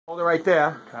Hold it right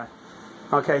there. Okay.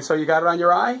 Okay, so you got it on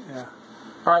your eye? Yeah.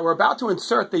 All right, we're about to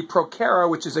insert the Prochera,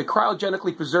 which is a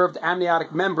cryogenically preserved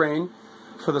amniotic membrane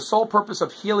for the sole purpose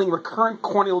of healing recurrent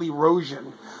corneal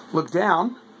erosion. Look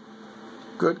down.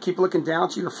 Good. Keep looking down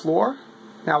to your floor.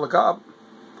 Now look up.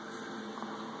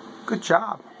 Good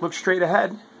job. Look straight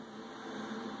ahead.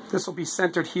 This will be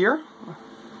centered here.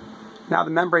 Now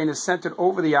the membrane is centered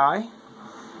over the eye,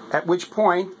 at which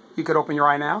point you could open your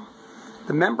eye now.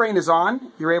 The membrane is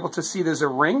on. You're able to see there's a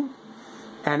ring.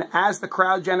 And as the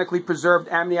cryogenically preserved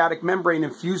amniotic membrane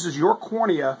infuses your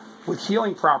cornea with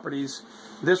healing properties,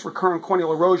 this recurrent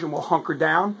corneal erosion will hunker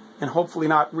down and hopefully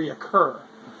not reoccur.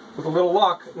 With a little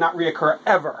luck, not reoccur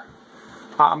ever.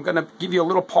 I'm going to give you a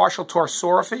little partial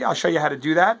torsorrhaphy. I'll show you how to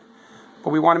do that. But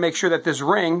we want to make sure that this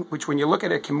ring, which when you look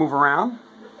at it can move around,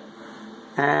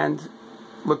 and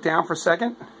look down for a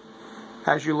second.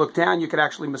 As you look down, you can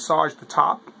actually massage the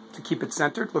top to keep it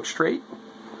centered. Look straight.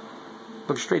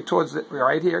 Look straight towards it,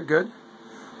 right here, good.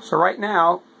 So right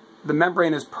now, the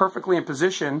membrane is perfectly in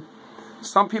position.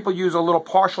 Some people use a little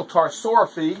partial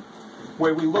torsorrhaphy,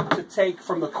 where we look to take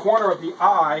from the corner of the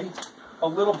eye a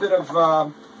little bit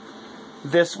of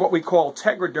this, what we call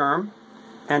tegaderm.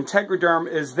 And tegaderm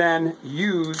is then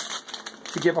used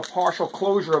to give a partial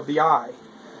closure of the eye.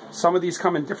 Some of these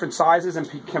come in different sizes and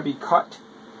can be cut.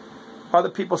 Other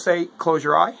people say, close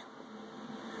your eye.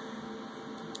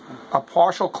 A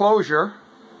partial closure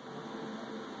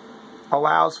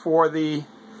allows for the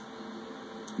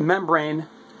membrane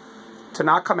to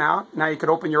not come out. Now you can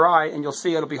open your eye and you'll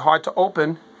see it'll be hard to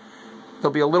open.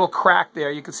 There'll be a little crack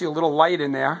there. You can see a little light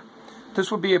in there.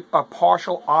 This would be a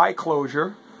partial eye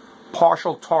closure,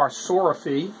 partial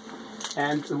torsorrhaphy,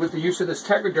 and with the use of this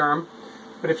tegaderm.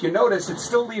 But if you notice, it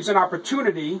still leaves an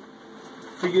opportunity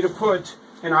for you to put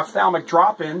an ophthalmic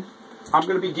drop in. I'm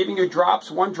going to be giving you drops,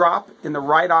 1 drop in the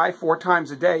right eye 4 times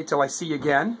a day till I see you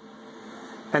again.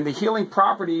 And the healing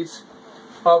properties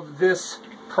of this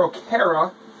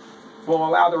Prochera will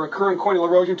allow the recurrent corneal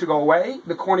erosion to go away,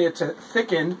 the cornea to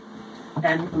thicken,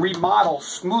 and remodel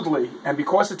smoothly. And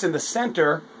because it's in the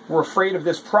center, we're afraid of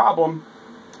this problem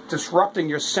disrupting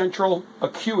your central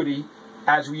acuity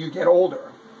as you get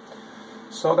older.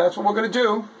 So that's what we're going to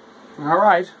do. All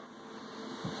right.